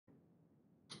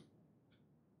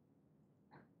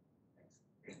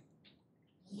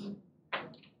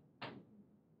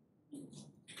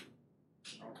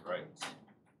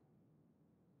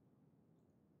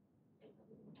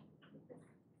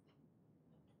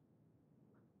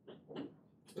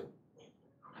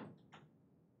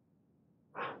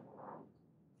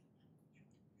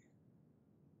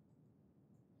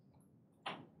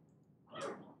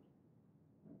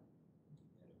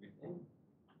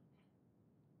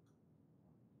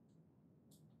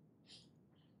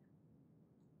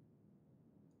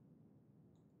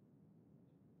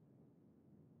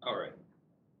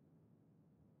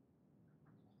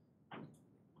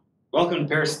Welcome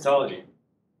to Parasitology.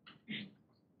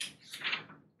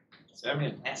 So I'm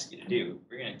going to ask you to do,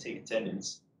 we're going to take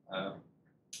attendance.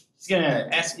 Just going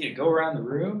to ask you to go around the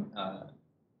room,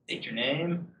 state your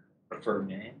name, preferred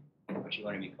name, what you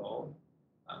want to be called,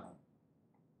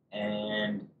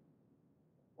 and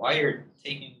why you're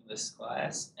taking this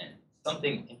class, and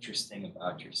something interesting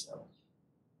about yourself.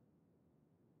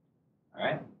 All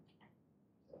right?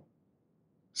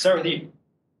 Start with you.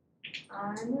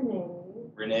 I'm Renee.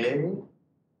 Renee.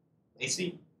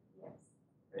 Lacey. Yes.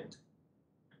 Great.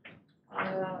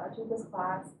 I took this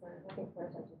class for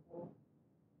Parasitology,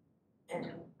 and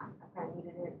I kind of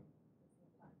needed it.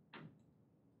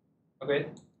 Okay.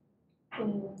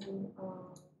 And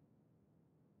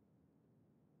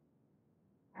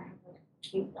I have a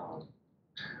cute dog.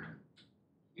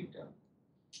 Cute dog.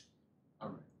 All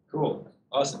right. Cool.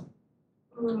 Awesome.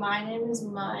 My name is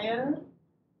Maya.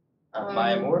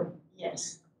 Maya Moore?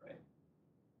 Yes. Right.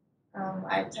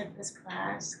 I took this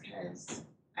class because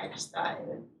I just thought it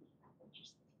would be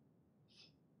interesting.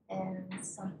 And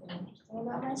something interesting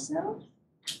about myself,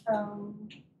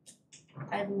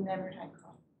 I've never had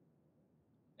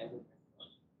coffee.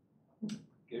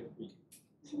 Good for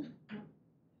you.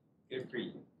 Good for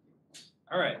you.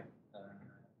 All right.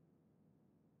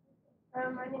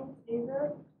 My name is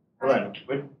Deja. Hold on.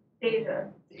 What? Deja.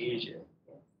 Asia.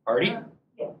 Party?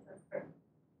 Yes, that's correct.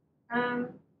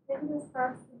 Taking this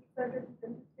class, the subject is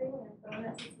interesting, and so I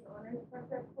have to honors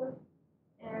project course.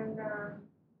 And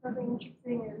something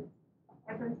interesting is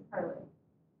I've been to Thailand.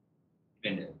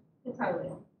 Been to To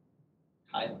Thailand.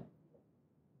 Thailand.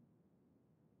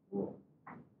 Cool.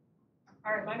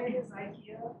 All right, my name is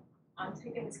Ikea. I'm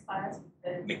taking this class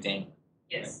because McDaniel.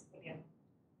 yes, again,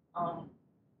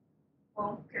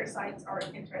 well, parasites are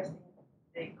interesting.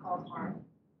 They cause harm,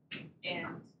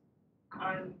 and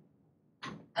I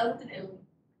lived in Italy.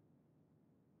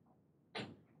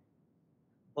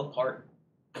 What part?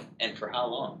 And for how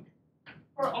long?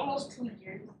 For almost 2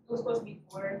 years. It was supposed to be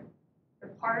 4. The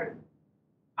part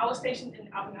I was stationed in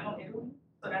Avignano, Italy,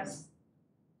 so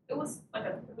it was like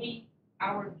a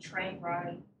 3-hour train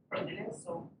ride from Venice,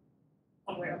 so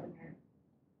somewhere up in there.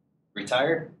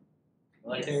 Retired?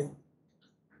 Military?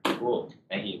 Cool.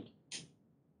 Thank you.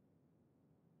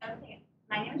 Okay,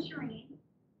 my name is Shireen.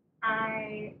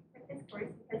 I took this course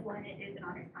because one, it is an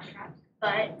honors contract,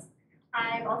 but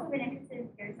I've also been interested in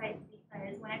parasites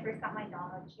because when I first got my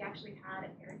dog, she actually had a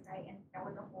parasite and that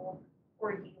was a whole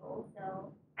ordeal.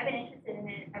 So I've been interested in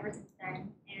it ever since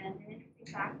then. And an interesting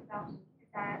fact about me is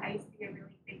that I used to be a really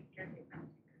big theater kid when I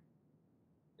was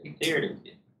younger. Big theater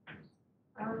kid.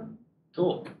 Um,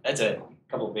 Cool. That's a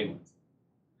couple of big ones.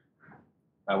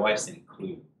 My wife's in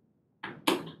Clue.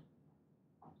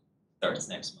 Starts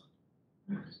next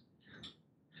month.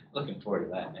 Looking forward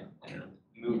to that, man.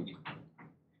 Movie.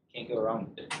 Can't go wrong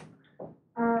with it.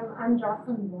 I'm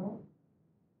Jocelyn Bennett.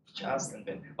 Jocelyn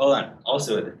Bennett. Hold on.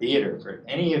 Also at the theater, for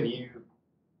any of you,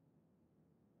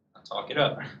 I'll talk it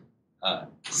up.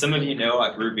 Some of you know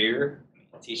I brew beer.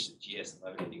 I teach the GS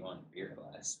 1181 beer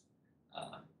class.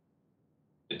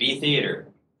 The B Theater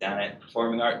down at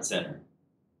Performing Arts Center.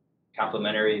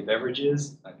 Complimentary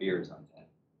beverages. My beer is on tap.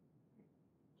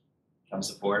 Come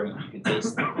support them. You can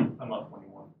taste them. I'm not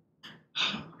 21.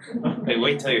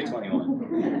 Wait till you're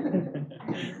 21.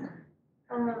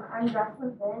 I'm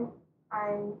Jocelyn Bennett.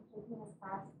 I'm taking this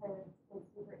class because it's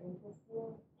super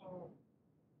interesting, and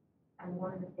I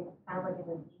wanted to take kind of like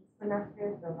in a deep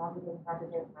semester, so I'm also doing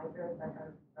pathogens micros. I thought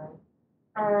it was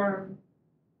fun.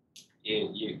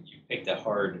 You picked a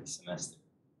hard semester.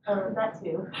 That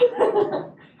too.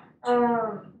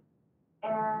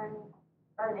 And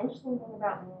an interesting thing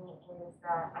about me is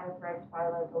that I've read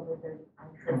Twilight over 30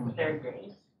 times since the 3rd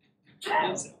grade.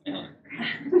 Amazing,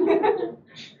 man.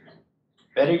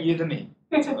 Better you than me.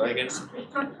 That's all I gotta say.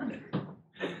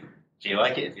 If you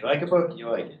like it, if you like a book, you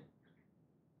like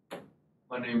it.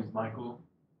 My name is Michael,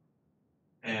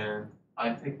 and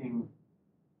I'm taking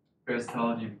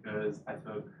parasitology because I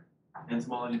took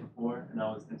entomology before, and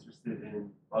I was interested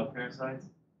in bug parasites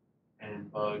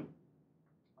and bug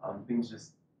things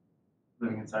just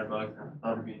living inside bugs, and I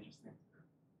thought it'd be interesting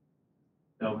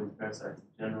to delve into parasites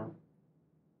in general.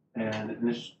 And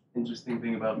an interesting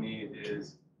thing about me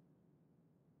is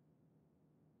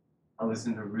I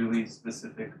listen to really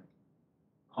specific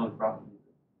punk rock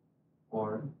music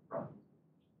or rock music.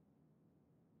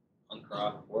 Punk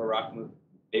rock or rock movie.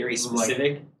 Very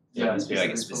specific. Yeah, It must be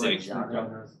like a specific specific for, genre.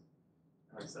 genres.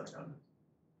 I like subgenres.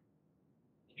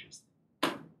 Interesting.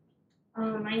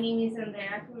 My name is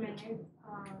Andrea Jimenez.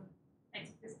 I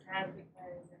took this class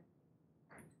because,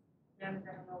 I don't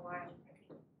know why.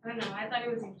 I don't know, I thought it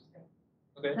was interesting.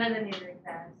 Okay. Not a neighboring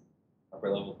class.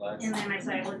 upper level class. And then I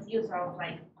saw it was you, so I was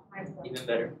like, might as well. Even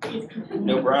better. Just continue.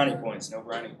 No brownie points. No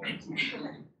brownie points.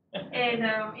 And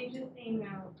interesting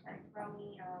fact about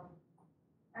me,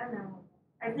 I don't know.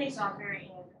 I play soccer and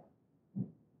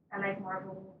I like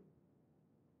Marvel.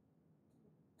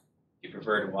 Do you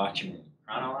prefer to watch them in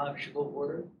chronological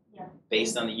order? Yeah.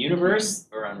 Based on the universe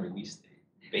or on release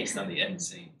date? Based on the end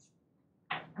scenes.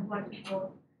 I've watched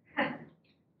both.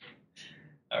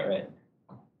 All right.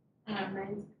 My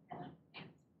name's McKenna.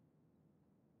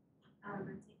 I'm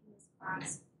taking this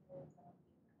class because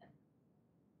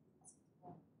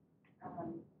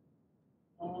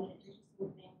and an interesting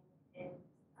thing is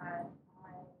I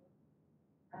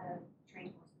train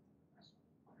horses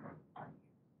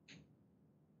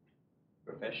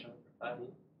Professional for 5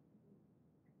 years?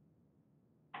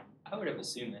 I would have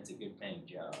assumed that's a good paying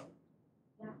job.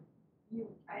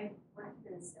 I worked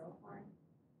in a sales line,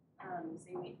 so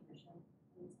you get commission.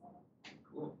 And so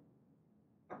Cool.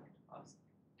 Awesome.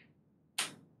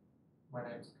 My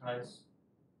name's Kais.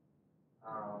 I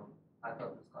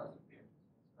thought this class would be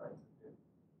interesting, so I took it.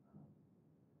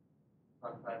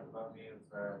 Fun fact about me is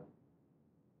that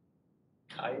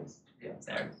Kites? Yeah.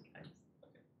 Sorry. Kites.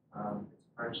 Okay. it's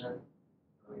Persian.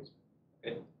 Release.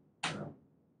 Okay.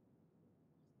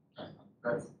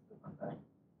 That's the fun fact.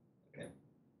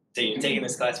 So you're taking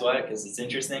this class why? Because it's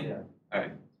interesting? Yeah.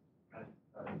 Alright. I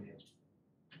thought it'd be interesting.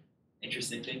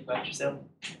 Interesting thing about yourself?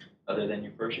 Other than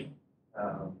your Persian?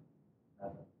 Nothing.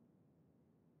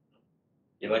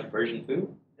 You like Persian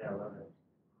food? Yeah, I love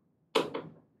it.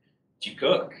 Do you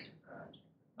cook?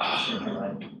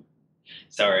 Uh,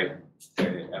 Sorry.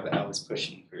 I was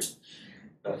pushing for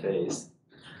buffets.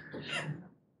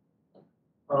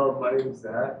 My name is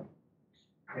Zach,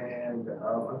 and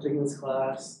I'm taking this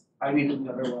class. I needed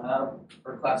another lab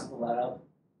or class in the lab.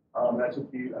 I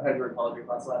took I had your ecology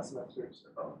class last semester,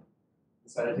 so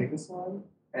decided to take this one.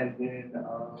 And then,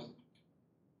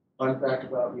 fun fact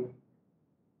about me,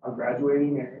 I'm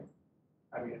graduating May.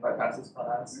 I mean, if I pass this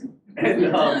class, and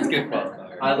That's good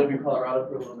qualifier. I live in Colorado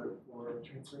for a little bit before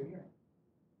transferring here.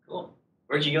 Cool.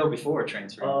 Where'd you go before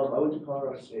transfer? I went to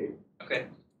Colorado State. Okay.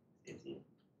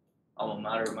 Alma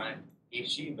mater of my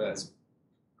PhD buzz.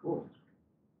 Cool.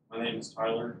 My name is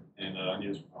Tyler, and I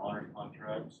need this honor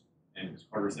contract, and as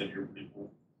Carter said, you're pretty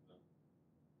cool.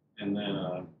 And then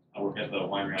I work at the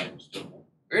winery out in Stockholm.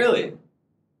 Really?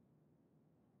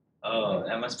 Oh,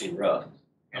 that must be rough.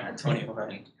 You're not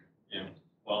 21. Yeah,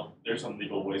 well, there's some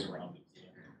legal ways around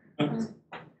it.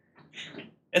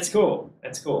 That's cool.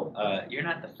 That's cool. You're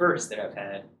not the first that I've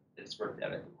had that's worked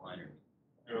out at the winery.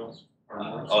 Who else?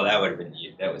 Oh, that would have been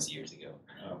that was years ago.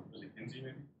 Was it Kinsey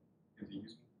maybe? Kinsey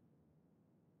used me?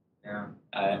 Yeah.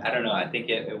 I don't know. I think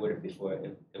it would have before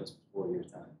it was before your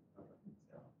time. So,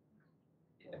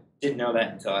 yeah. Didn't know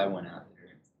that until I went out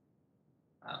there.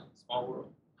 Small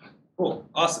world. Cool.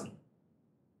 Awesome.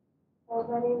 Well,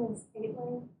 my name is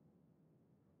Caitlin,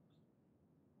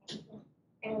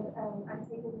 and I'm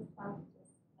taking this class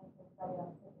just as a study on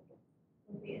it. It's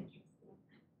really interesting.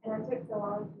 And I took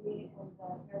zoology and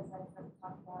parasites that we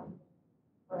talked about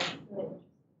were really interesting.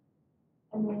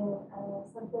 And then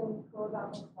something cool about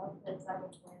myself is I'm a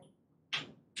twin. I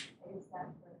use that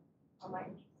for all my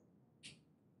interests.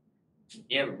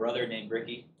 You have a brother named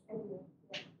Ricky? I do,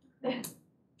 yeah.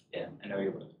 Yeah, I know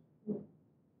your brother.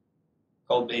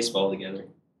 Called baseball together.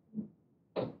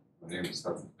 My name is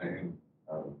Hudson Payne.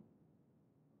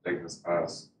 Taking this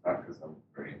class not because I'm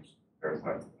very interested in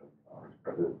parasites, but I'm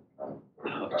credit for the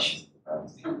classes in the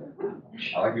past.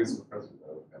 I like you as a professor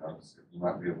though, and I'm just, you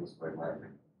might be able to sway my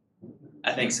opinion.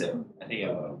 I think so. I think I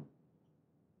will.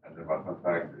 And then my fun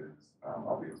fact is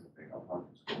I'll be attending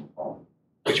optometry school in the fall.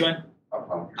 Which one?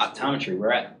 Optometry. Optometry.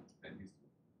 Where at? In Houston.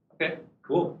 Okay.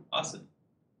 Cool. Awesome.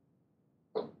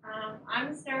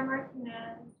 I'm Sarah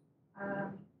Martinez.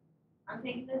 I'm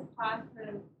taking this class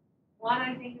because one,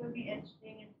 I think it would be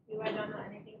interesting, and two, I don't know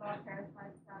anything about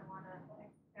parasites, so I want to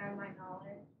expand my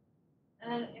knowledge.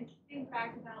 And an interesting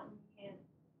fact about me is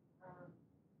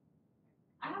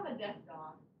I have a deaf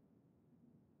dog.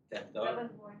 Deaf That dog. was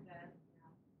born deaf.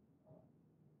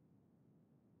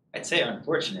 I'd say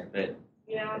unfortunate, but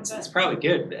Yeah, it's probably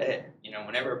good. But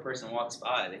whenever a person walks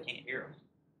by, they can't hear them.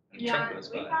 When a yeah, truck goes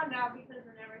we by. found out because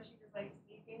whenever she was like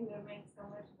speaking, it would make so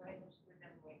much noise that she would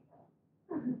never wake up.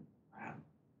 Wow.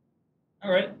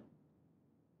 All right.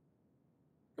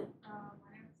 My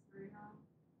name is Serena.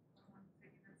 I'm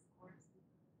taking this course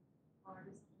because I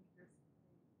recently just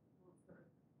moved to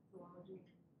zoology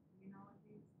and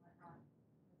immunology, so I thought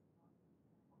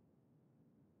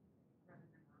rather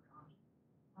than other options.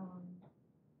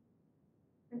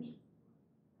 Interesting.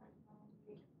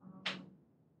 Technology,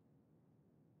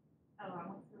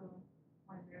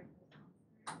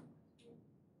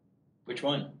 Which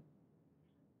one?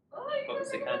 Oh, What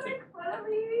was the content? I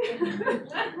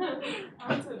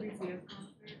went to a BTS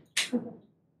concert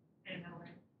in LA.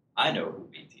 I know who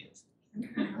BTS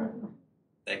is.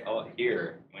 They call it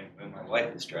here when my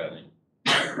wife is driving.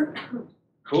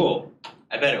 Cool.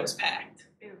 I bet it was packed.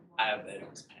 I bet it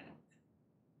was packed.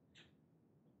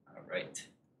 All right.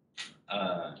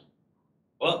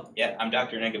 Well, yeah, I'm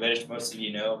Dr. Negavedich. Most of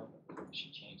you know. I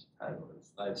should change the title of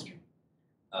this live stream.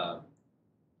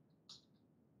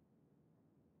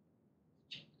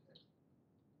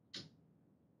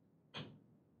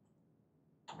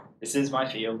 This is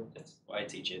my field. That's why I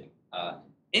teach it.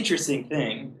 Interesting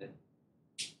thing.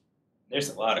 There's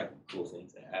a lot of cool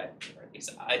things that or at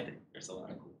least I think there's a lot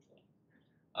of cool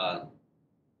things.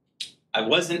 I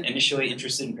wasn't initially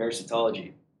interested in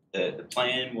parasitology. The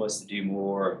plan was to do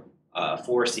more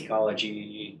forest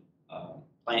ecology,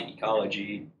 plant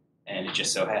ecology, and it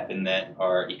just so happened that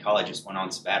our ecologist went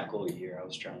on sabbatical a year. I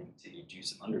was trying to do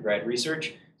some undergrad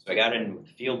research, so I got in with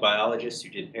a field biologist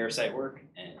who did parasite work,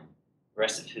 and the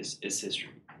rest of his is history.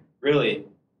 Really,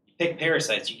 you pick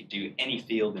parasites, you could do any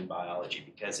field in biology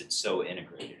because it's so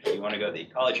integrated. If you want to go the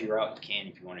ecology route, you can.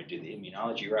 If you want to do the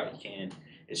immunology route, you can.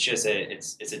 It's just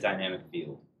it's a dynamic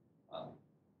field.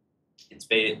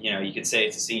 You could say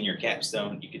it's a senior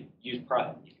capstone. You could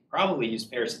probably use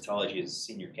parasitology as a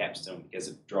senior capstone because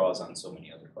it draws on so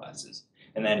many other classes,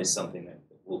 and that is something that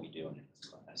we'll be doing in this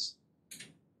class.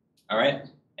 All right,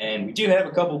 and we do have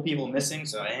a couple people missing,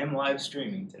 so I am live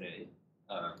streaming today,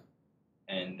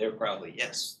 and they're probably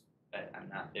yes, but I'm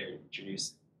not there to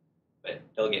introduce them, but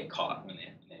they'll get caught when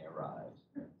they arrive.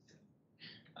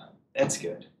 That's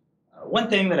good. One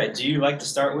thing that I do like to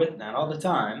start with, not all the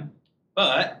time,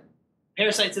 but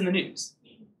parasites in the news.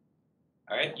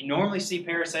 All right, you normally see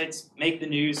parasites make the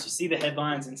news. You see the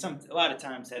headlines, and a lot of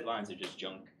times headlines are just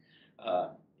junk,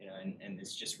 and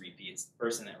it's just repeats. The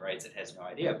person that writes it has no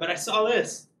idea. But I saw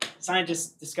this: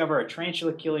 scientists discover a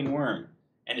tarantula-killing worm,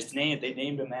 and they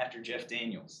named him after Jeff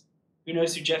Daniels. Who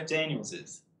knows who Jeff Daniels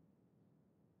is?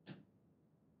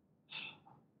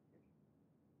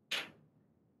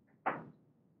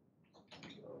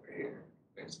 Over here.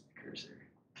 Where's my cursor?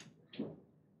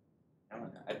 I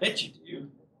don't know. I bet you do.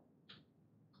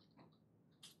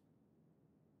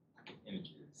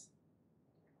 Images.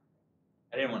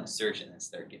 I didn't want to search and then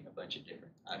start getting a bunch of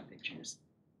different odd pictures.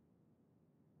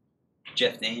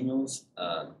 Jeff Daniels,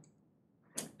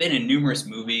 been in numerous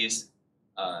movies.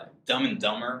 Dumb and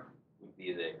Dumber would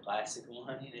be the classic one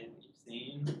that you've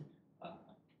seen.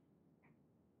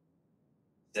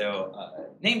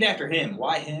 Named after him.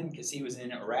 Why him? Because he was in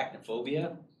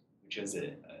Arachnophobia, which was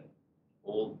an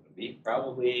old movie,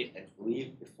 probably, I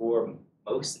believe, before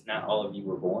most, if not all of you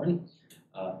were born.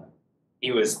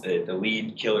 He was the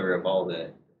lead killer of all the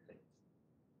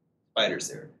spiders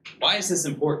there. Why is this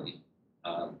important?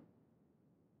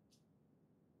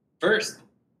 First,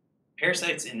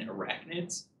 parasites in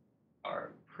arachnids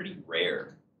are pretty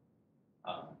rare.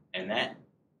 And that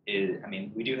is,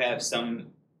 we do have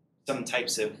some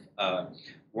types of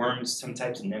worms, some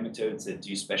types of nematodes that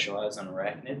do specialize on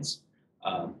arachnids.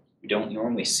 We don't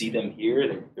normally see them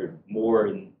here. They're more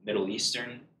in Middle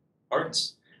Eastern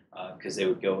parts because they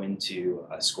would go into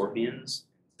scorpions,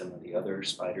 some of the other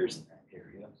spiders in that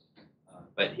area.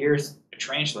 But here's a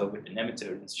tarantula with the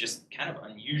nematode. It's just kind of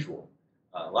unusual.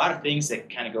 A lot of things that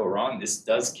kind of go wrong. This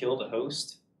does kill the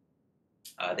host.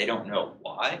 They don't know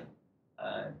why,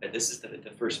 but this is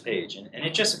the first page, and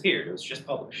it just appeared. It was just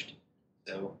published.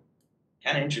 So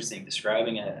kind of interesting,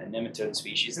 describing a nematode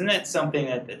species, and that's something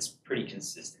that's pretty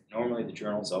consistent. Normally, the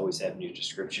journals always have new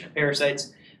description of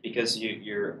parasites because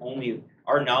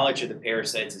our knowledge of the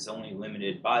parasites is only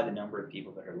limited by the number of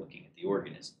people that are looking at the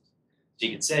organisms. So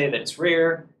you could say that it's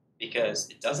rare because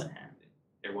it doesn't happen.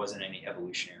 There wasn't any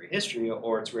evolutionary history,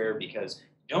 or it's rare because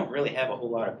you don't really have a whole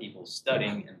lot of people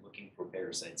studying and looking for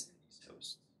parasites in these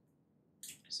hosts.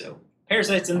 So,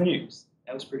 parasites in the news.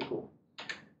 That was pretty cool.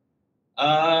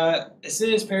 This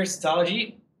is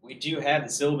parasitology. We do have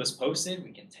the syllabus posted.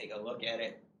 We can take a look at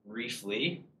it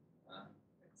briefly.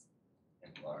 Let's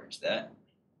enlarge that.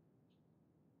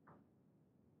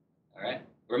 All right.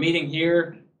 We're meeting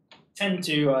here 10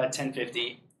 to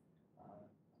 10:50.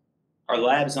 Our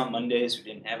lab's on Mondays. We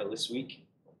didn't have it this week.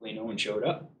 Hopefully no one showed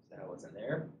up, so I wasn't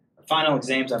there. Our final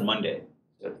exam's on Monday,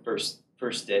 so the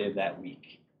first day of that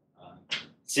week.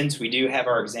 Since we do have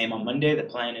our exam on Monday, the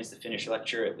plan is to finish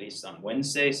lecture at least on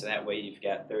Wednesday, so that way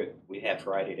we have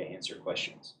Friday to answer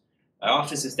questions. My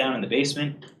office is down in the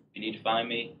basement. If you need to find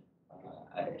me,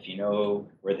 if you know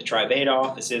where the Tri-Beta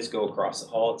office is, go across the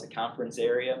hall. It's a conference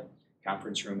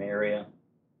room area.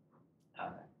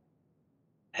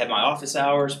 I have my office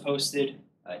hours posted.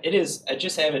 It is, I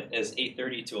just have it as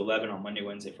 8:30 to 11 on Monday,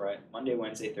 Wednesday,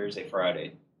 Thursday,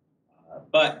 Friday.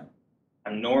 But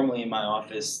I'm normally in my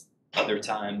office other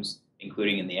times,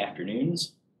 including in the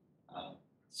afternoons.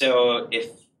 So if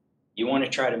you want to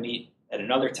try to meet at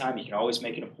another time, you can always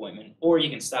make an appointment, or you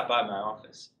can stop by my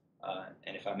office.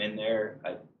 And if I'm in there,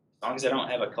 as long as I don't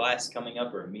have a class coming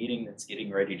up or a meeting that's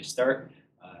getting ready to start,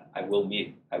 I will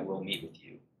meet with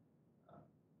you.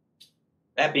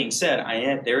 That being said,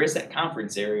 there is that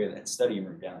conference area, that study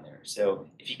room down there. So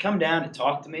if you come down to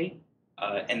talk to me,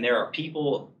 and there are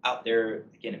people out there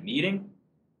again at meeting,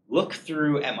 look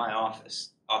through at my office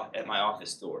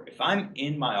door. If I'm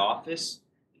in my office,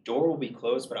 the door will be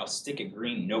closed, but I'll stick a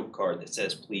green note card that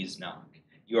says "Please knock."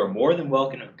 You are more than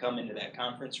welcome to come into that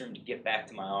conference room to get back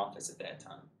to my office at that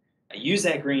time. I use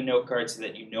that green note card so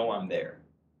that you know I'm there,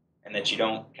 and that you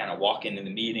don't kind of walk into the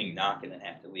meeting, knock, and then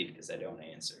have to leave because I don't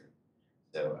answer.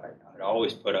 So I would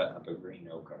always put up a green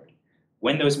note card.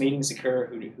 When those meetings occur,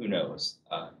 who knows?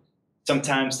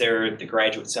 Sometimes the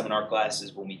graduate seminar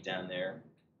classes will meet down there.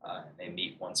 They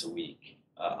meet once a week.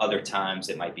 Other times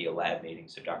it might be a lab meeting.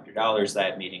 So Dr. Dollar's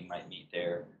lab meeting might meet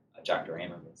there. Dr.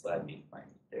 Ammerman's lab meeting might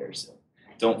meet there. So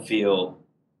don't feel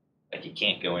like you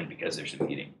can't go in because there's a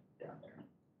meeting down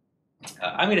there.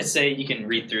 I'm going to say you can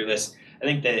read through this. I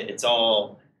think that it's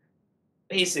all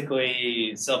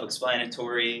basically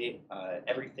self-explanatory.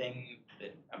 Everything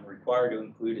that I'm required to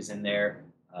include is in there.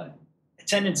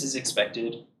 Attendance is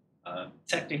expected.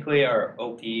 Technically, our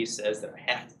OP says that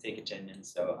I have to take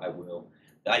attendance, so I will.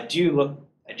 I do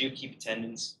keep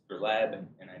attendance for lab,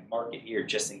 and I mark it here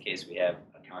just in case we have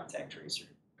a contact tracer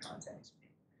contacts me.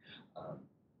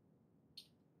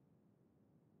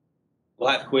 We'll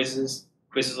have quizzes.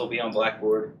 Quizzes will be on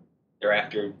Blackboard. They're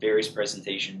after various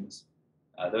presentations.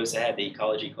 Those that had the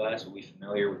ecology class will be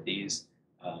familiar with these.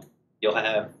 You'll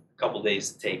have a couple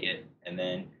days to take it, and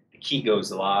then the key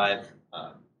goes live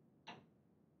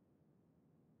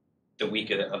the week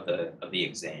of the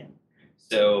exam.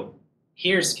 So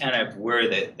here's kind of where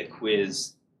the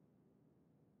quiz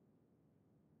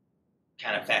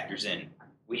kind of factors in.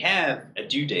 We have a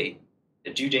due date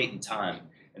and time,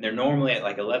 and they're normally at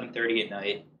like 11:30 at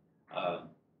night.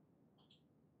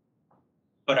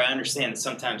 But I understand that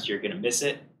sometimes you're going to miss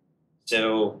it,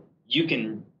 so you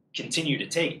can continue to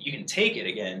take it. You can take it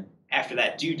again after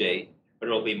that due date, but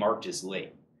it'll be marked as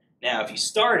late. Now, if you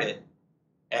start it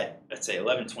at, let's say,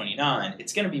 11:29,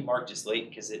 it's going to be marked as late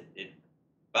because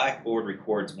Blackboard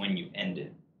records when you end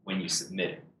it, when you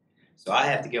submit it. So I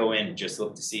have to go in and just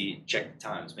look to see, check the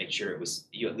times, make sure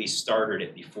you at least started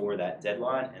it before that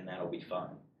deadline, and that'll be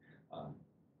fine.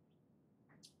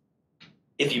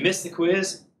 If you miss the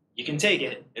quiz, you can take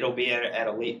it. It'll be at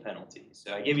a late penalty.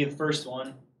 So I give you the first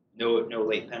one, no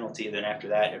late penalty. Then after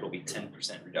that, it'll be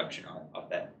 10% reduction off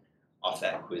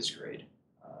that quiz grade.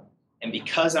 And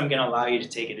because I'm going to allow you to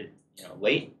take it,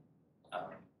 late,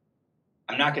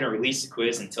 I'm not going to release the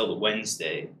quiz until the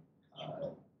Wednesday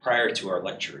prior to our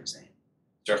lecture exam.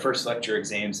 So our first lecture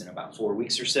exam's in about 4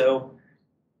 weeks or so.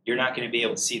 You're not going to be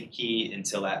able to see the key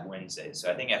until that Wednesday.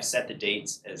 So I think I've set the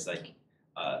dates as like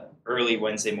early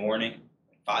Wednesday morning,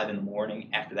 5 in the morning.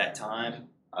 After that time,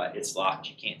 it's locked.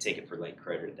 You can't take it for late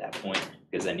credit at that point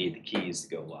because I need the keys to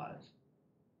go live.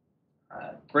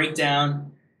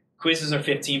 Breakdown, quizzes are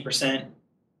 15%.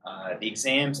 The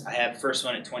exams, I have first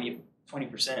one at 20%,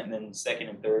 and then second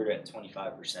and third at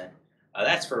 25%.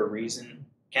 That's for a reason.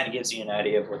 Kind of gives you an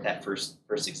idea of what that first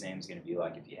exam is going to be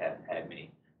like if you haven't had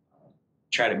me.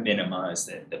 Try to minimize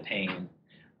the pain.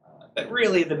 But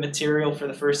really, the material for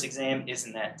the first exam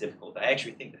isn't that difficult. I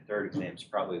actually think the third exam is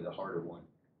probably the harder one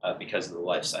because of the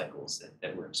life cycles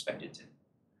that we're expected to.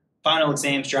 Final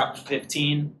exams drop to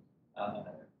 15.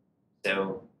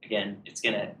 So again, it's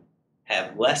going to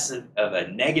have less of a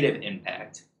negative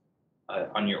impact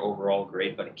on your overall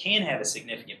grade, but it can have a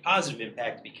significant positive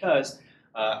impact because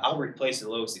I'll replace the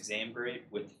lowest exam grade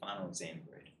with the final exam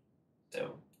grade.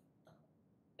 So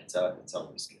it's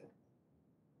always good.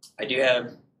 I do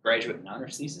have graduate and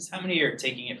honors thesis. How many are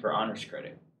taking it for honors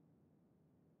credit?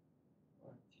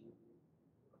 1, 2, 3,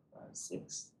 4, 5,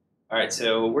 6. All right,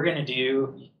 so we're going to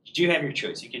you do have your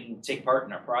choice. You can take part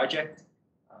in our project.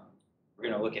 We're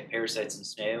going to look at parasites and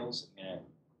snails. I'm going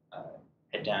to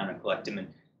head down and collect them,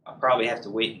 and I'll probably have to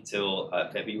wait until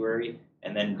February,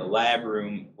 and then the lab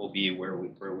room will be where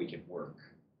we can work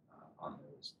on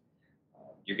those.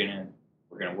 We're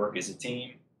going to work as a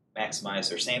team,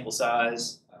 maximize our sample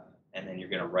size, and then you're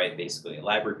going to write basically a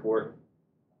lab report,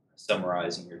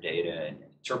 summarizing your data and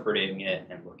interpreting it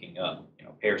and looking up,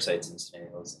 parasites and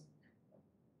snails.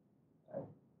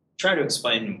 Try to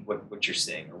explain what you're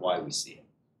seeing or why we see it.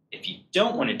 If you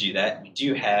don't want to do that, you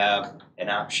do have an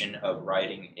option of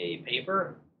writing a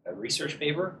paper, a research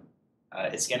paper.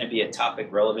 It's going to be a topic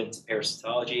relevant to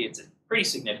parasitology. It's a pretty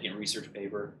significant research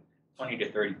paper, 20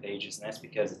 to 30 pages, and that's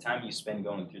because the time you spend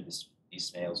going through these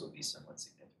snails will be somewhat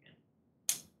significant.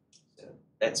 So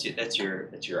that's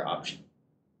your option.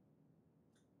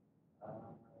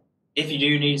 If you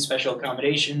do need special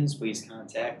accommodations, please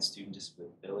contact Student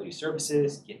Disability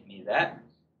Services. Get me that.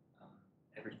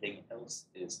 Everything else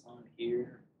is on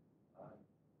here.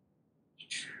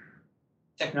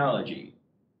 Technology.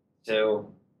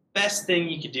 So, best thing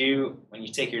you could do when you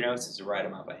take your notes is to write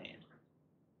them out by hand.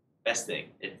 Best thing.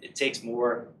 It takes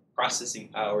more processing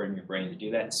power in your brain to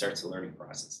do that. It starts the learning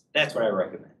process. That's what I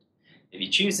recommend. If you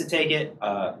choose to take it,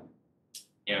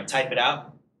 type it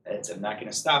out. I'm not going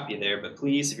to stop you there, but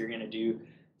please, if you're going to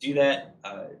do that,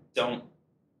 don't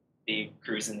be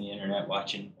cruising the internet,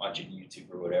 watching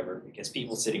YouTube or whatever, because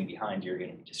people sitting behind you are going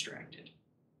to be distracted.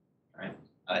 All right.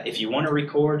 If you want to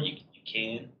record, you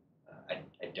can. I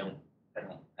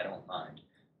don't mind.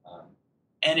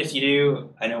 And if you do,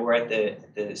 I know we're at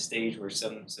the stage where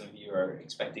some of you are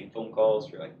expecting phone calls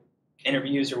for like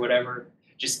interviews or whatever.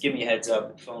 Just give me a heads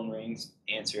up. The phone rings,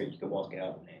 answer it. You can walk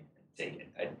out and take it.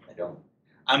 I don't.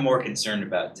 I'm more concerned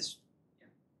about just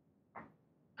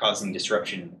causing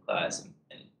disruption in the class. And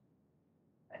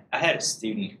I had a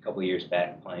student a couple of years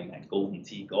back playing that Golden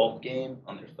Tee golf game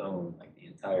on their phone like the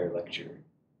entire lecture.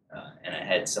 And I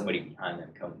had somebody behind them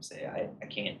come and say, I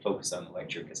can't focus on the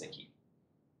lecture because I keep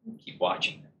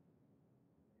watching them.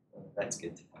 So that's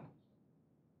good to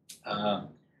know.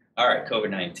 All right,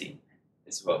 COVID-19.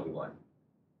 This is what we want.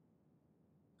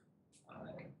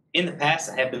 In the past,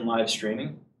 I have been live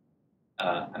streaming.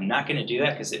 I'm not going to do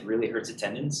that because it really hurts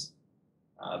attendance.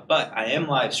 But I am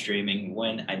live streaming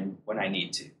when I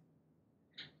need to.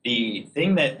 The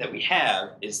thing that we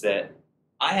have is that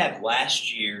I have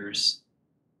last year's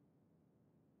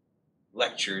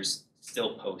lectures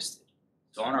still posted.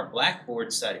 So on our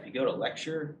Blackboard site, if you go to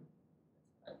lecture,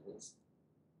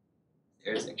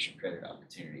 there's extra credit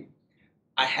opportunity.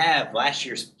 I have last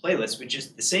year's playlist, which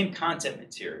is the same content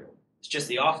material. It's just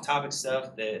the off-topic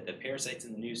stuff, the parasites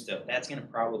and the new stuff. That's going to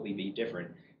probably be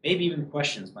different. Maybe even the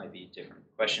questions might be different,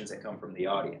 questions that come from the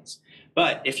audience.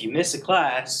 But if you miss a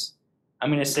class, I'm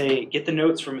going to say get the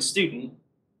notes from a student,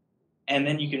 and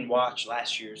then you can watch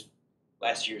last year's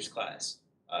class.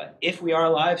 If we are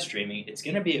live streaming, it's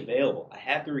going to be available. I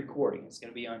have the recording. It's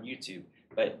going to be on YouTube,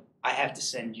 but I have to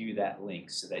send you that link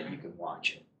so that you can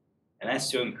watch it. And that's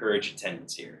to encourage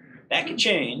attendance here. That can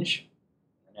change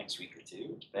in the next week or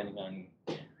two, depending on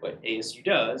what ASU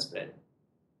does, but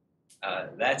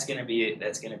that's going to be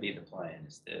the plan,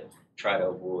 is to try to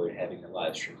avoid having the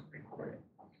live stream recorded.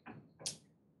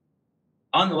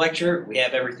 On the lecture, we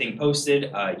have everything posted.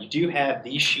 You do have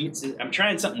these sheets. I'm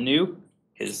trying something new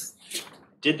because I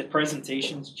did the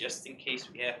presentations just in case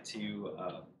we have to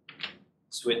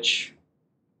switch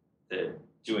to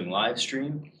doing live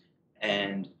stream,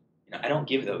 and I don't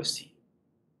give those to you.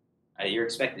 You're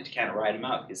expected to kind of write them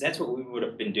out because that's what we would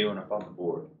have been doing up on the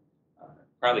board.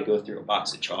 Probably go through a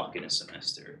box of chalk in a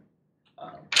semester.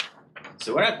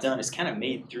 So what I've done is kind of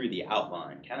made through the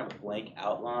outline, kind of a blank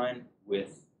outline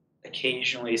with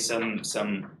occasionally some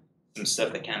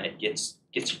stuff that kind of gets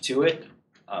you to it.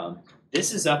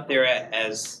 This is up there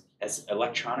as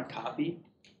electronic copy.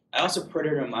 I also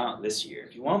printed them out this year.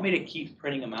 If you want me to keep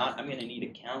printing them out, I'm going to need a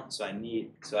count, so I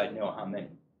know how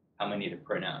many to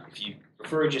print out. If you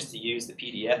prefer just to use the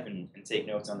PDF and take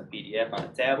notes on the PDF on a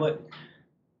tablet,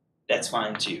 that's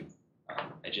fine too.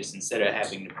 I just, instead of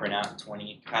having to print out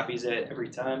 20 copies every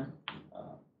time,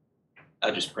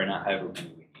 I'll just print out however many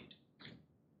we need.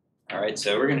 All right,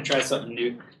 so we're going to try something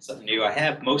new. I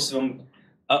have most of them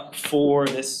up for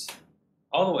this,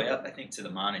 all the way up, I think, to the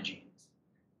monogenes.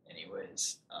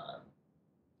 Anyways,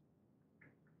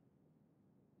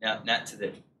 not to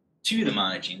the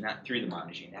monogene, not through the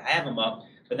monogene. I have them up,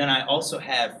 but then I also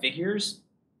have figures,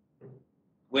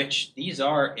 which these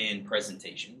are in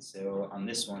presentations. So on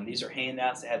this one, these are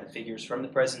handouts that have the figures from the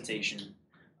presentation.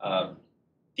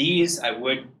 These I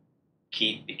would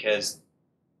keep because,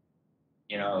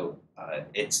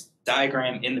 it's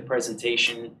diagram in the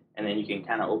presentation, and then you can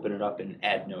kind of open it up and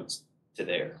add notes to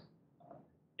there.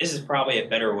 This is probably a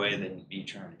better way than me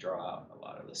trying to draw out a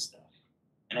lot of this stuff.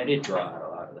 And I did draw out a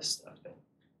lot of this stuff, but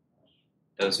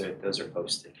those are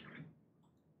posted.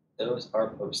 Those are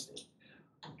posted.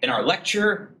 In our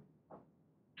lecture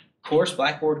course,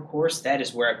 Blackboard course, that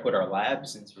is where I put our lab,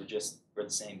 since we're the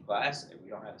same class. We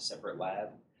don't have a separate lab.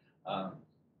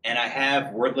 And I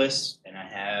have word lists, and I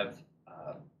have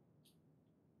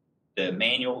the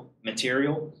manual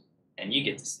material, and you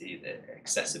get to see the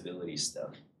accessibility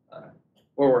stuff.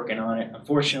 We're working on it.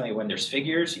 Unfortunately, when there's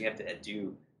figures, you have to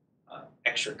do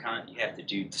you have to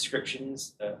do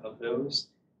descriptions of those,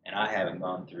 and I haven't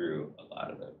gone through a lot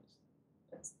of those.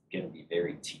 That's going to be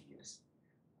very tedious.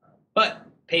 But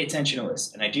pay attention to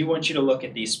this, and I do want you to look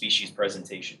at these species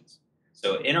presentations.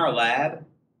 So in our lab,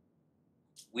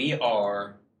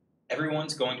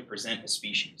 everyone's going to present a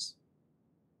species.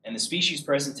 And the species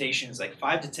presentation is like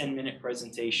 5 to 10 minute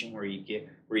presentation where you give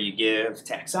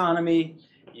taxonomy,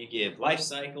 you give life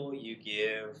cycle, you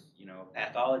give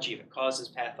pathology if it causes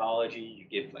pathology, you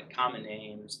give like common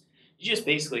names. You just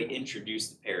basically introduce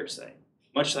the parasite,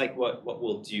 much like what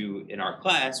we'll do in our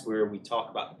class where we talk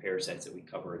about the parasites that we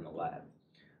cover in the lab.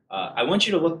 I want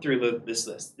you to look through this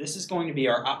list. This is going to be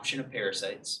our option of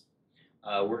parasites.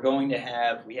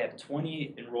 We have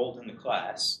 20 enrolled in the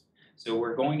class, so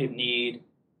we're going to need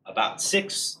about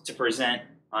 6 to present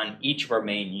on each of our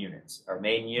main units. Our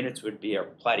main units would be our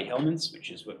platyhelminths, which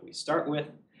is what we start with.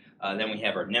 Then we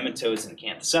have our nematodes and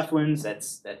acanthocephalans.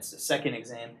 That's the second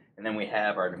exam. And then we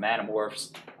have our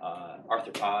nematomorphs,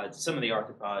 arthropods, some of the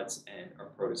arthropods, and our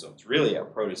protozoans. Really, our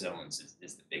protozoans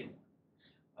is the big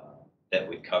one that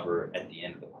we cover at the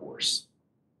end of the course.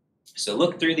 So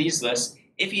look through these lists.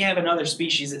 If you have another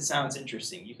species that sounds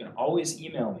interesting, you can always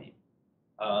email me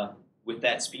with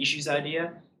that species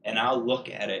idea, and I'll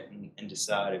look at it and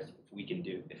decide if we can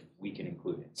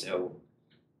include it. So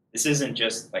this isn't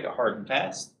just like a hard and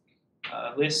fast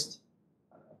list,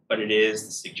 but it is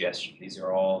the suggestion. These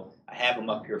are all, I have them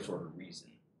up here for a reason.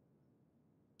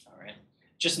 All right.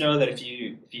 Just know that if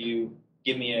you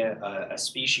give me a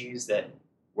species that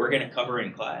we're going to cover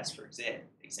in class, for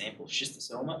example,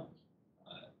 schistosoma,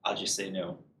 I'll just say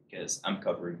no because I'm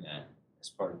covering that as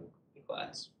part of the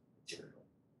class material.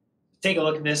 Take a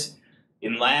look at this.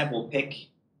 In lab, we'll pick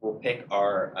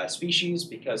our species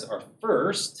because our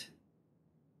first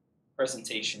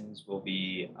presentations will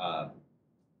be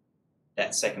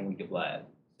that second week of lab.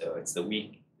 So it's the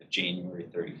week of January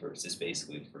 31st. It's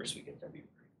basically the first week of February.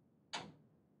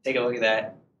 Take a look at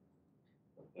that.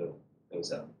 Look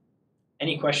those up.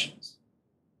 Any questions?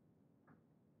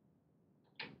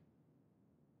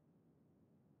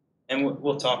 And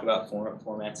we'll talk about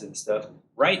formats and stuff.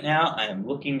 Right now, I am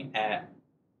looking at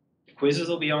the quizzes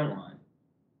will be online.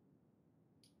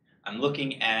 I'm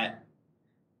looking at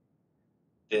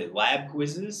the lab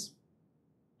quizzes.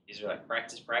 These are like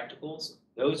practice practicals.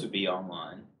 Those would be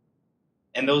online.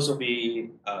 And those will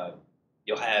be,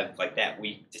 you'll have like that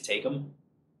week to take them.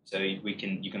 So you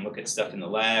can look at stuff in the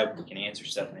lab, we can answer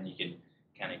stuff, and then you can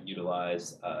kind of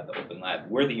utilize the open lab.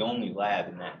 We're the only lab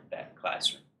in that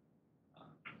classroom.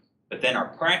 But then our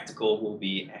practical will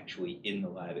be actually in the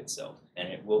lab itself. And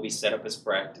it will be set up as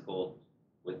practical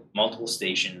with multiple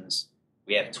stations.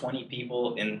 We have 20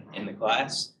 people in the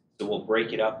class, so we'll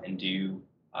break it up and do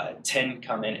 10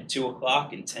 come in at 2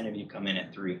 o'clock and 10 of you come in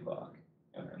at 3 o'clock.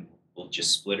 And we'll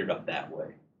just split it up that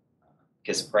way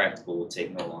because the practical will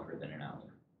take no longer than an hour.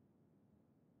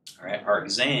 All right, our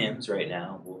exams right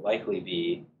now will likely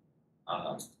be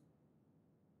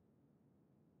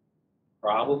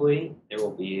probably there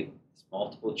will be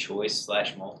multiple choice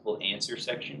 / multiple answer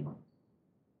section.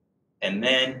 And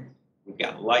then we've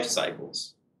got life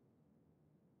cycles.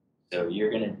 So you're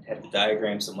going to have to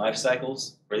diagram some life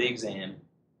cycles for the exam.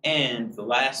 And the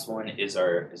last one is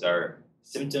our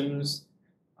symptoms,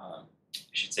 I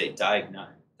should say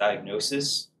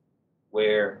diagnosis,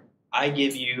 where I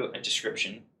give you a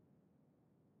description.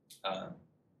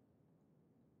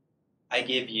 I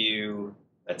give you,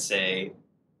 let's say,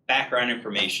 background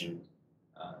information.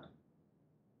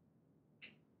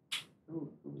 Who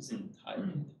was in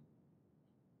Thailand?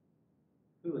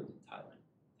 Who lived in Thailand?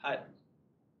 Thailand.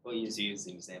 We'll use you as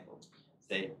an example.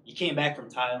 Say you came back from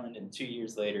Thailand and 2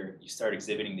 years later you start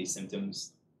exhibiting these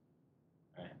symptoms.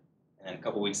 Right? And then a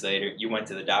couple weeks later you went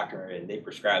to the doctor and they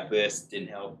prescribed this, didn't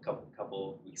help.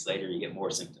 Couple weeks later you get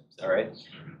more symptoms. All right.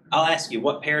 I'll ask you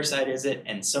what parasite is it,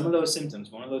 and some of those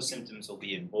symptoms, one of those symptoms will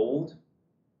be in bold,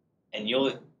 and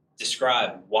you'll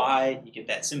describe why you get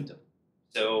that symptom.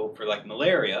 So for like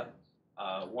malaria,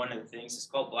 one of the things is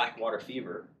called black water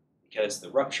fever because the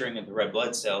rupturing of the red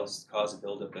blood cells cause a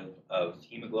buildup of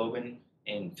hemoglobin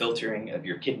and filtering of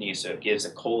your kidneys, so it gives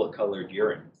a cola-colored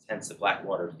urine, hence the black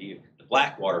water fever, the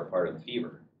black water part of the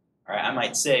fever. All right, I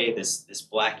might say this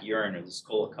black urine or this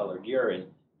cola-colored urine,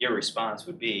 your response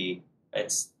would be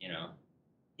it's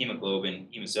hemoglobin,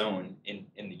 hemozone in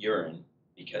the urine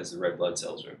because the red blood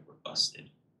cells were busted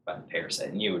by the parasite,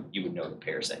 and you would know the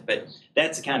parasite. But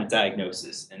that's the kind of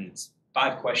diagnosis, and it's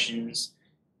 5 questions.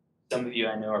 Some of you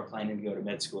I know are planning to go to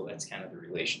med school. That's kind of the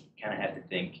relation. You kind of have to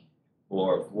think,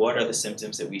 or what are the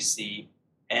symptoms that we see,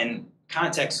 and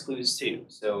context clues too.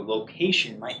 So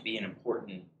location might be an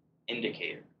important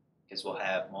indicator because we'll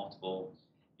have multiple.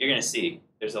 You're going to see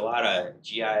there's a lot of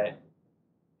GI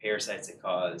parasites that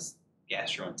cause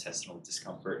gastrointestinal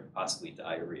discomfort, possibly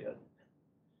diarrhea.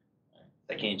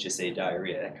 I can't just say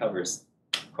diarrhea. That covers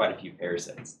quite a few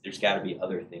parasites. There's got to be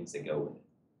other things that go with it.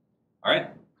 All right.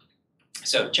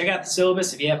 So check out the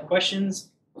syllabus. If you have questions,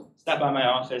 stop by my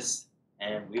office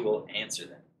and we will answer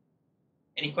them.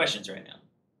 Any questions right now?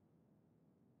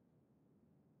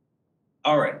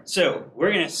 All right, so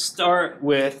we're going to start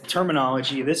with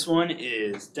terminology. This one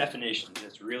is definitions.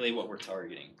 That's really what we're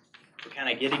targeting. We're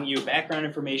kind of giving you background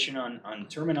information on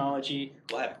terminology.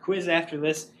 We'll have a quiz after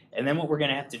this, and then what we're going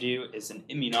to have to do is an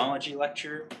immunology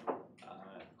lecture,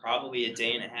 probably a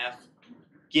day and a half,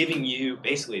 giving you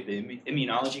basically the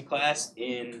immunology class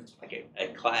in like a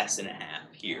class and a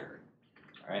half here.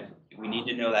 All right, we need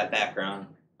to know that background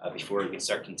before we can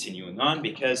start continuing on,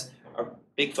 because our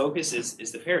big focus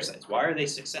is the parasites. Why are they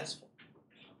successful?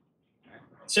 Right.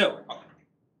 So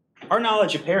our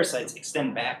knowledge of parasites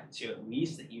extend back to at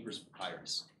least the Ebers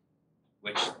papyrus,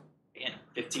 which, again,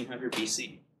 1500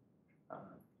 BC.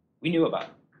 We knew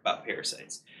about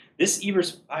parasites. This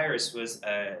Ebers papyrus was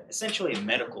essentially a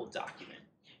medical document,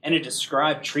 and it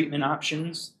described treatment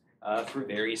options for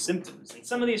various symptoms. And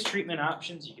some of these treatment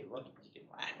options you can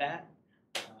laugh at.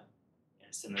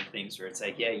 Some of the things where it's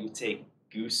like, yeah, you take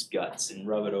goose guts and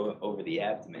rub it over the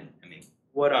abdomen. I mean,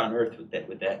 what on earth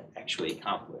would that actually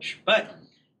accomplish? But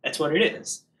that's what it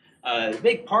is. The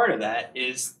big part of that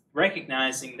is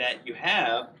recognizing that you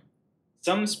have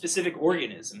some specific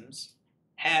organisms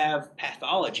have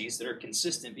pathologies that are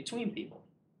consistent between people.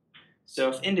 So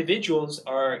if individuals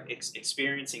are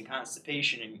experiencing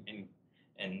constipation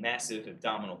and massive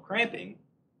abdominal cramping,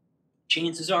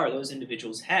 chances are those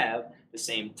individuals have the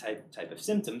same type of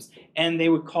symptoms, and they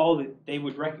would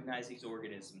recognize these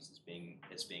organisms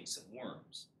as being some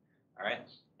worms. All right,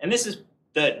 and this is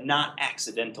the not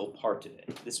accidental part of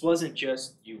it. This wasn't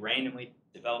just you randomly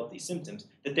developed these symptoms;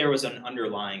 that there was an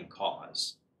underlying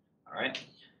cause. All right,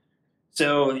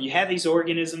 so you have these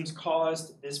organisms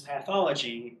caused this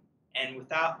pathology, and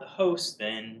without the host,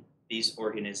 then these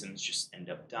organisms just end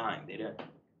up dying.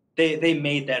 They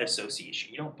made that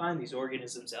association. You don't find these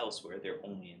organisms elsewhere. They're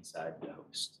only inside the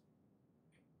host.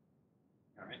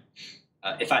 All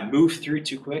right. If I move through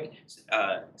too quick,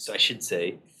 so I should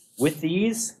say, with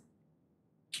these,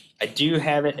 I do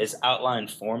have it as outline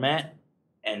format,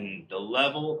 and the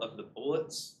level of the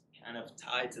bullets kind of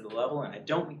tied to the level, and I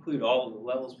don't include all of the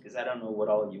levels because I don't know what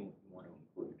all of you want to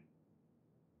include.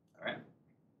 All right.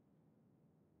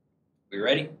 We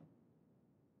ready?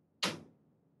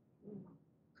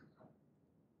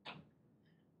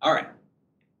 All right,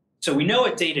 so we know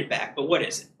it dated back, but what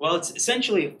is it? Well, it's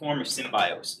essentially a form of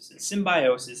symbiosis, and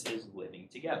symbiosis is living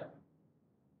together.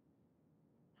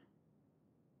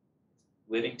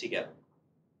 Living together.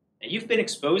 And you've been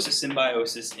exposed to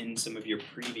symbiosis in some of your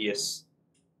previous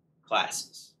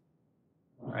classes.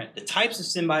 All right, the types of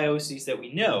symbioses that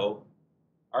we know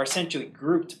are essentially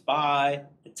grouped by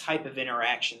the type of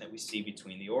interaction that we see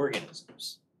between the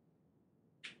organisms.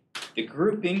 The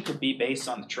grouping could be based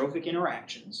on the trophic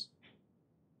interactions.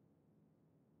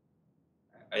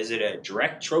 Is it a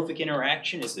direct trophic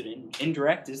interaction? Is it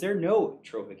indirect? Is there no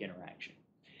trophic interaction?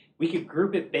 We could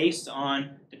group it based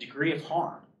on the degree of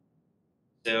harm.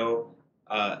 So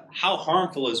how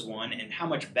harmful is one and how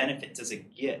much benefit does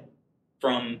it get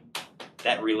from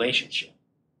that relationship?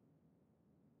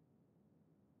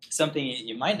 Something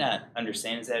you might not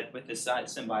understand is that with this side of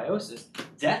symbiosis,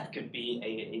 death could be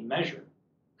a measure.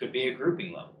 Could be a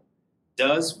grouping level.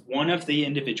 Does one of the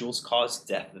individuals cause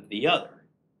death of the other?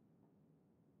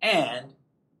 And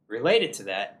related to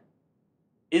that,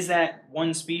 is that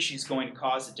one species going to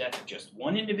cause the death of just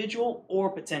one individual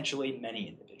or potentially many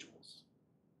individuals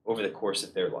over the course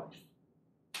of their life?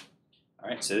 All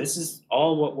right, so this is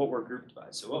all what we're grouped by.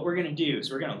 So what we're going to do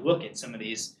is we're going to look at some of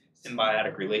these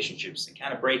symbiotic relationships and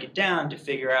kind of break it down to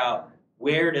figure out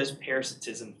where does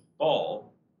parasitism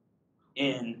fall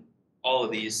in all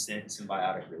of these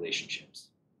symbiotic relationships.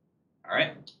 All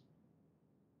right?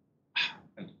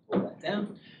 Let me pull that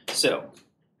down. So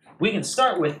we can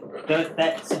start with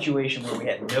that situation where we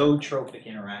have no trophic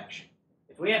interaction.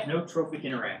 If we have no trophic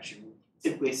interaction, we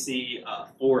typically see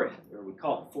forest, or we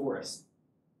call it forest.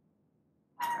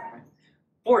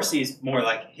 Forest is more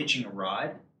like hitching a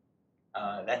ride.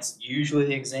 That's usually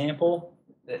the example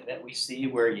that we see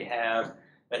where you have,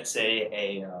 let's say,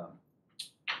 a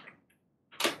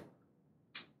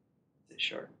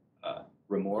shark,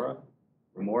 remora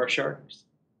sharks.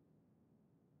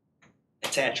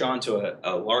 attach onto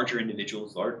a larger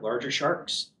individual's larger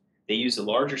sharks. They use the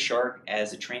larger shark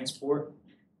as a transport.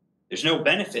 There's no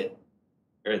benefit,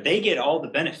 or they get all the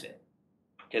benefit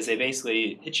because they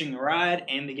basically hitching a ride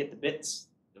and they get the bits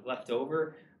left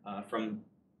over from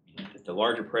that the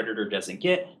larger predator doesn't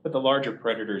get, but the larger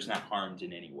predator is not harmed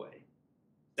in any way.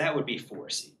 That would be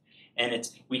 4C. And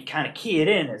we kind of key it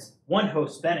in as one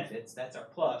host benefits, that's our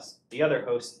plus. The other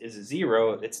host is a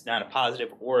 0, it's not a positive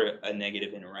or a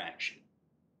negative interaction.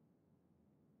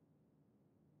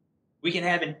 We can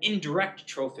have an indirect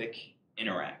trophic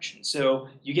interaction. So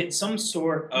you get some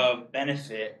sort of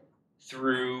benefit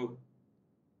through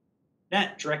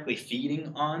not directly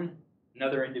feeding on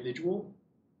another individual,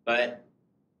 but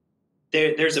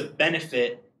there's a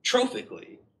benefit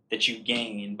trophically that you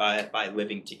gain by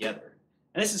living together.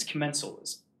 And this is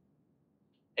commensalism.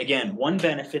 Again, one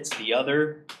benefits the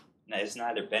other, and is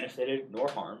neither benefited nor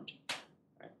harmed.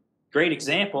 Right? Great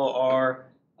example are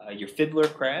your fiddler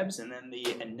crabs and then the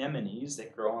anemones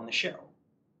that grow on the shell.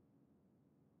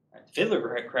 Right? The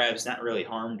fiddler crab's not really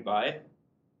harmed by it.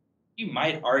 You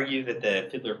might argue that the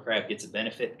fiddler crab gets a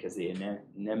benefit because the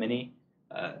anemone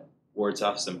wards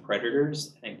off some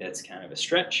predators. I think that's kind of a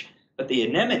stretch. But the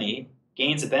anemone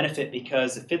gains a benefit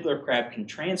because the fiddler crab can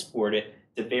transport it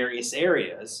to various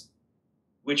areas,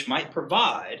 which might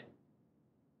provide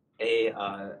a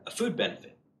food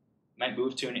benefit. It might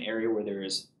move to an area where there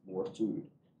is more food.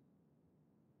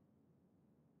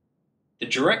 The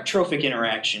direct trophic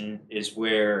interaction is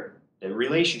where the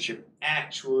relationship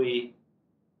actually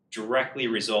directly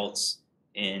results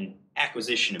in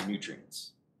acquisition of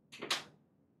nutrients.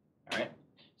 All right?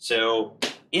 So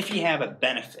if you have a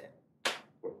benefit,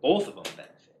 where both of them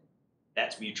benefit,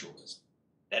 that's mutualism.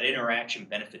 That interaction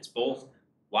benefits both.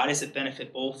 Why does it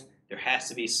benefit both? There has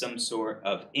to be some sort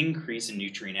of increase in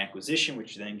nutrient acquisition,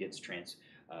 which then gets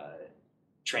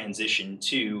transitioned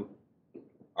to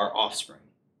our offspring.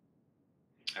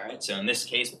 All right, so in this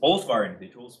case, both of our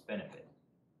individuals benefit.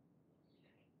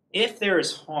 If there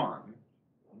is harm,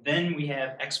 then we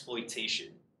have exploitation.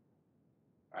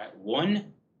 All right,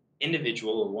 one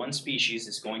individual or one species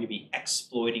is going to be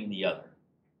exploiting the other.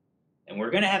 And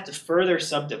we're going to have to further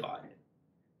subdivide it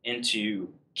into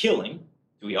killing.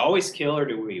 Do we always kill or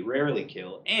do we rarely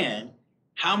kill? And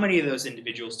how many of those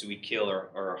individuals do we kill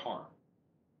or harm?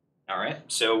 All right,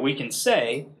 so we can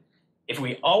say if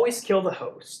we always kill the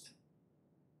host,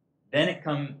 then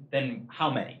how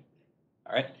many?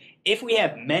 All right, if we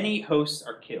have many hosts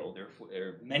are killed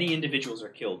or many individuals are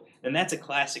killed, then that's a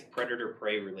classic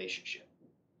predator-prey relationship.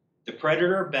 The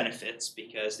predator benefits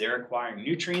because they're acquiring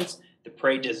nutrients. The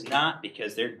prey does not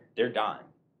because they're dying.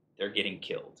 They're getting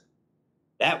killed.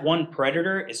 That one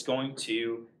predator is going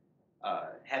to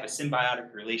have a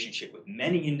symbiotic relationship with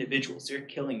many individuals. They're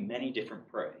killing many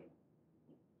different prey.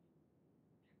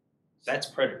 So that's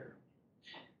predator.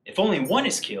 If only one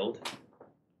is killed,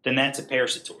 then that's a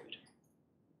parasitoid.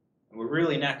 And we're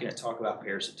really not going to talk about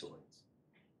parasitoids.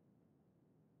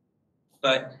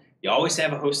 But you always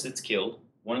have a host that's killed.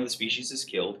 One of the species is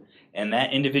killed. And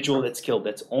that individual that's killed,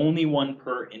 that's only one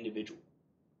per individual.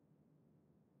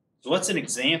 So what's an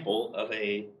example of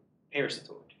a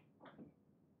parasitoid?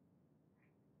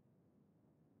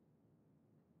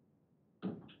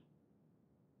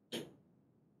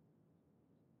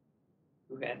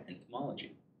 Who had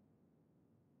entomology?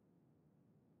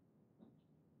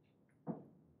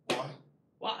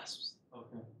 Wasps.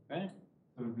 Okay. Right?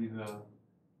 So it would be the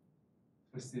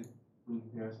twisted wing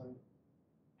parasite?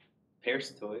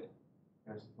 Parasitoid.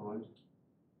 Parasitoid.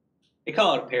 They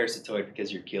call it a parasitoid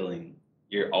because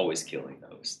you're always killing the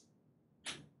host.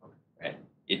 Right?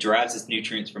 It derives its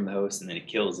nutrients from the host and then it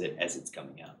kills it as it's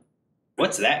coming out.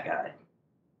 What's that guy?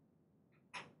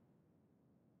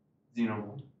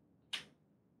 Xenomorph.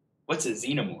 What's a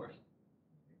xenomorph?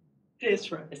 It's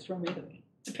from Italy.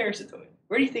 It's a parasitoid.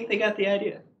 Where do you think they got the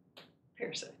idea?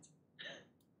 Parasites.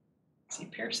 See,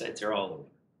 parasites are all over.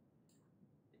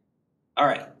 All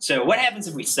right, so what happens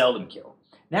if we seldom kill?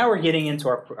 Now we're getting into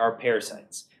our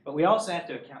parasites. But we also have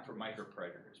to account for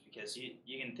micropredators because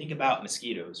you can think about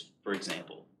mosquitoes, for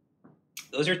example.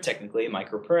 Those are technically a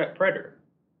micropredator.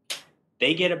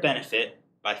 They get a benefit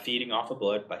by feeding off of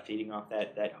blood, by feeding off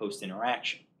that host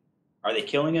interaction. Are they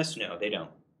killing us? No, they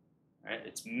don't. Right?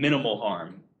 It's minimal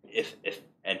harm.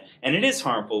 And it is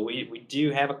harmful. We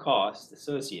do have a cost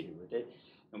associated with it,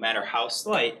 no matter how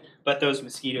slight, but those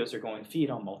mosquitoes are going to feed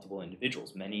on multiple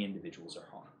individuals. Many individuals are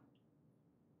harmed.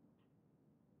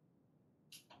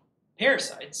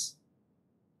 Parasites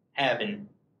have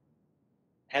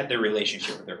their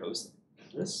relationship with their host,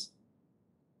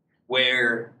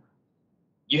 where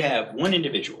you have one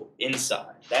individual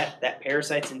inside. That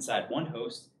parasite's inside one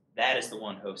host. That is the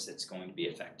one host that's going to be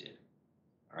affected.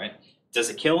 All right. Does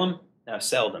it kill them? No,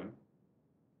 seldom.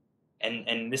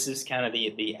 And this is kind of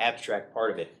the abstract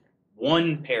part of it.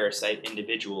 One parasite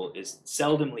individual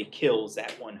seldomly kills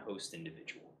that one host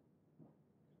individual.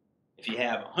 If you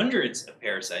have hundreds of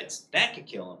parasites, that could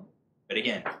kill them. But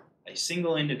again, a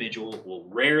single individual will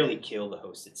rarely kill the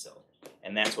host itself.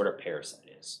 And that's what a parasite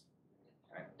is.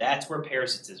 All right? That's where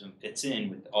parasitism fits in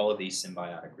with all of these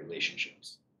symbiotic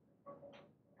relationships.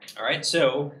 All right,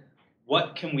 so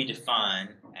what can we define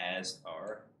as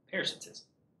our parasitism?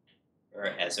 Or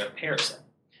as our parasite?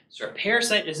 So a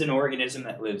parasite is an organism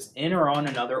that lives in or on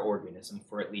another organism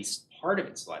for at least part of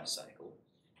its life cycle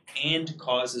and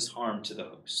causes harm to the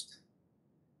host.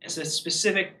 It's a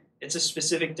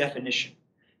specific definition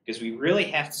because we really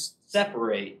have to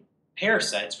separate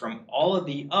parasites from all of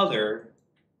the other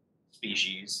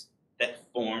species that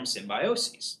form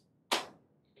symbioses. All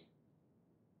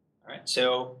right,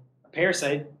 so a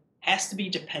parasite has to be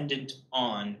dependent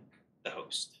on the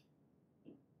host.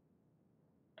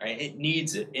 All right, it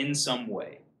needs it in some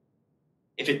way.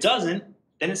 If it doesn't,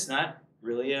 then it's not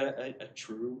really a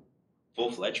true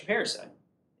full-fledged parasite.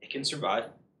 It can survive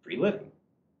free living.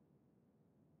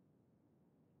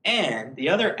 And the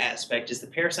other aspect is the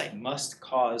parasite must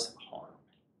cause harm.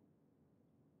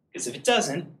 Because if it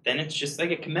doesn't, then it's just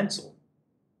like a commensal.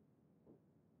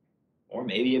 Or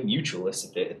maybe a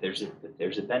mutualist if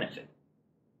there's a benefit.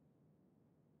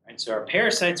 Right, so our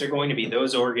parasites are going to be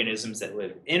those organisms that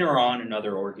live in or on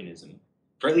another organism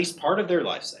for at least part of their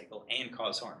life cycle and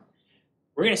cause harm.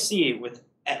 We're going to see with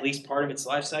at least part of its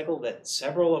life cycle that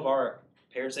several of our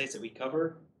parasites that we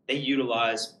cover, they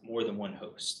utilize more than one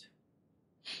host.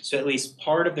 So at least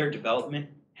part of their development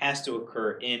has to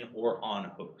occur in or on a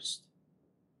host.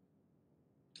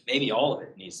 Maybe all of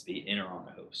it needs to be in or on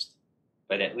a host,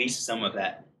 but at least some of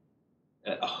that,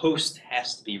 a host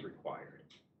has to be required.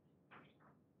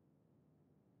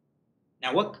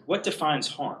 Now, what defines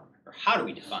harm, or how do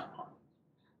we define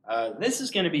harm? This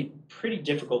is going to be pretty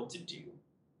difficult to do,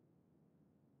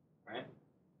 right?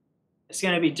 It's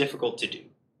going to be difficult to do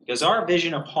because our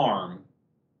vision of harm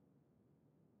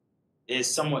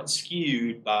is somewhat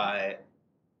skewed by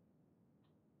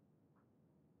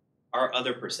our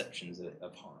other perceptions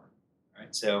of harm,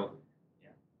 right? So,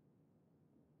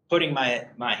 putting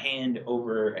my hand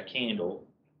over a candle,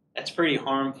 that's pretty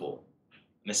harmful.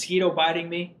 Mosquito biting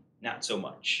me, not so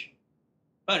much.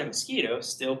 But a mosquito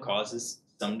still causes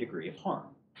some degree of harm.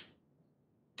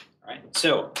 All right?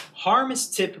 So harm is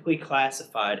typically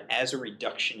classified as a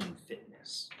reduction in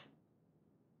fitness.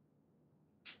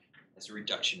 As a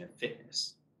reduction in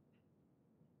fitness.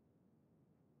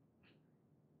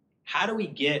 How do we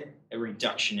get a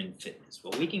reduction in fitness?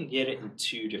 Well, we can get it in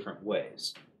two different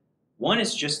ways. One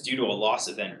is just due to a loss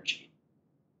of energy.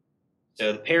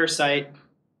 So the parasite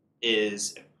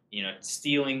is,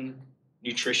 stealing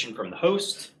nutrition from the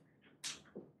host.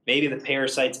 Maybe the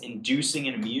parasite's inducing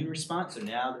an immune response, so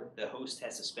now the host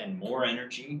has to spend more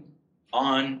energy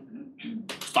on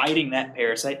fighting that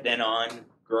parasite than on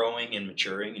growing and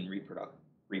maturing and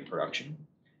reproduction.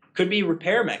 Could be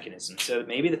repair mechanisms, so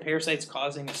maybe the parasite's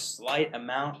causing a slight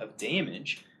amount of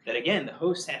damage that, again, the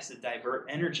host has to divert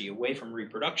energy away from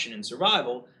reproduction and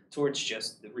survival towards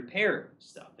just the repair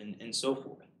stuff and so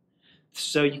forth.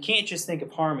 So you can't just think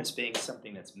of harm as being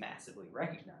something that's massively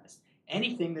recognized.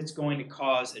 Anything that's going to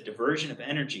cause a diversion of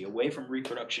energy away from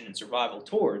reproduction and survival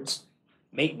towards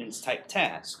maintenance-type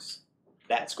tasks,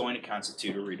 that's going to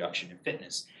constitute a reduction in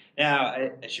fitness. Now,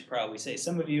 I should probably say,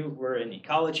 some of you were in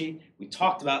ecology. We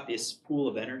talked about this pool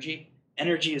of energy.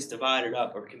 Energy is divided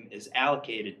up or is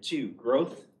allocated to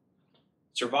growth,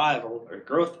 survival, or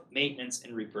growth, maintenance,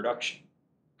 and reproduction.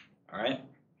 All right?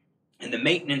 And the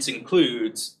maintenance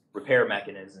includes repair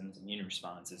mechanisms, immune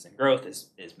responses, and growth is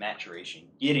maturation,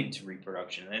 getting to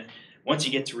reproduction. And then once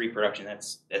you get to reproduction,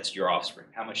 that's your offspring.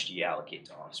 How much do you allocate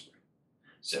to offspring?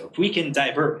 So if we can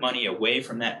divert money away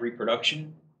from that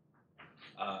reproduction,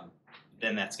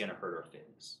 then that's going to hurt our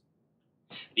fitness.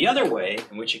 The other way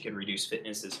in which it can reduce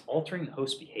fitness is altering the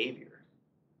host behavior.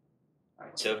 All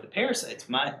right, so if the parasites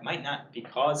might not be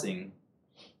causing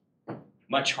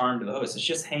much harm to the host, it's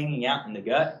just hanging out in the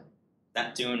gut,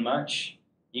 not doing much.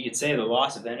 You could say the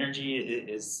loss of energy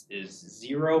is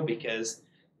zero because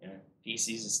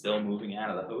feces is still moving out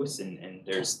of the host and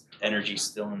there's energy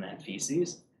still in that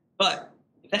feces. But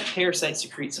if that parasite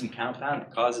secretes some compound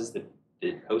that causes the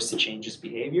host to change its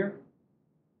behavior,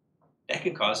 that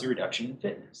could cause a reduction in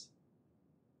fitness.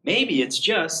 Maybe it's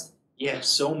just you have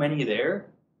so many there,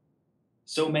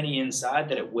 so many inside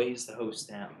that it weighs the host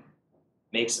down,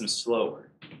 makes them slower.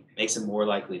 makes them more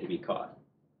likely to be caught.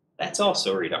 That's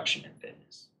also a reduction in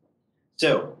fitness.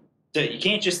 So you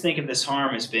can't just think of this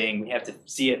harm as being, we have to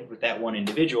see it with that one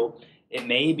individual. It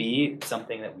may be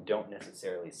something that we don't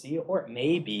necessarily see, or it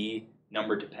may be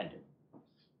number dependent.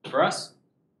 For us,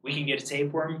 we can get a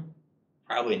tapeworm,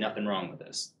 probably nothing wrong with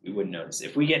this. We wouldn't notice.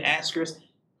 If we get ascaris,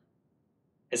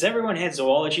 has everyone had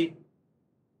zoology? Do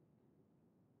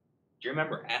you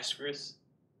remember ascaris?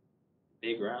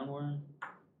 Big roundworm?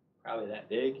 Probably that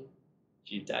big.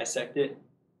 If you dissect it.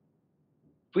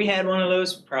 If we had one of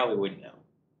those, we probably wouldn't know.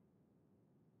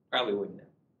 Probably wouldn't know.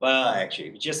 Well, actually,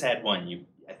 if you just had one,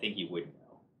 I think you would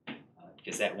know,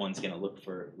 because that one's going to look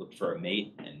for a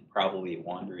mate and probably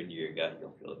wander into your gut.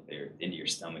 You'll feel it there, into your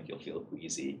stomach. You'll feel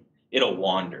queasy. It'll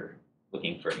wander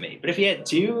looking for a mate. But if you had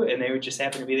two and they would just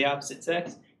happen to be the opposite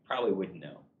sex, probably wouldn't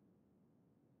know.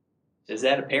 So is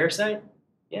that a parasite?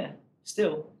 Yeah,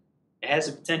 still, it has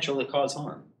the potential to cause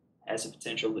harm.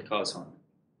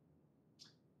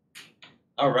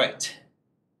 All right.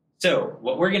 So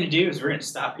what we're going to do is we're going to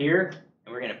stop here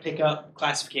and we're going to pick up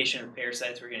classification of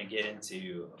parasites. We're going to get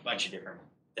into a bunch of different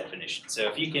definitions. So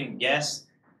if you can guess,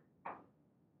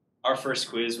 our first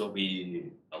quiz will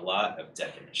be a lot of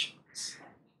definitions.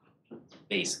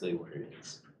 Basically what it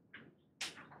is.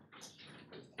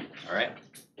 All right.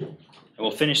 And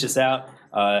we'll finish this out.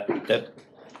 The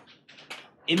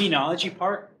immunology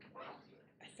part,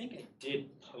 I think I did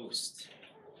post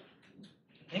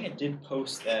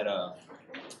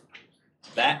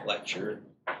that lecture.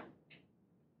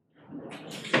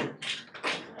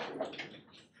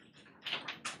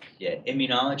 Yeah,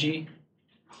 immunology.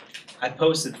 I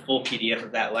posted the full PDF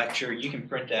of that lecture. You can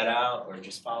print that out or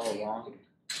just follow along.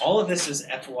 All of this is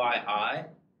FYI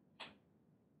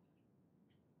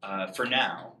for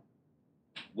now.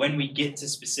 When we get to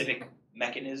specific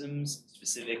mechanisms,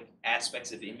 specific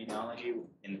aspects of immunology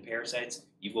in the parasites,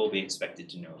 you will be expected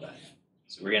to know that.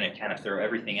 So we're going to kind of throw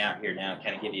everything out here now,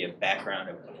 kind of give you a background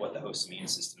of what the host immune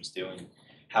system is doing,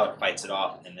 how it fights it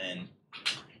off, and then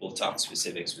we'll talk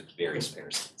specifics with various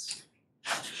parasites.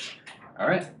 All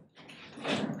right.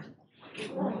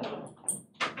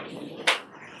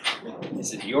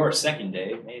 This is your second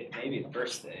day, maybe the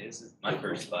first day. This is my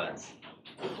first class.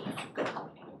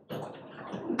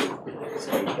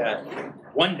 So we've got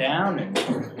one down and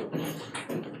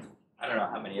I don't know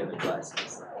how many other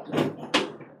classes.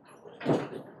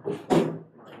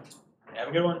 Have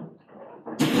a good one.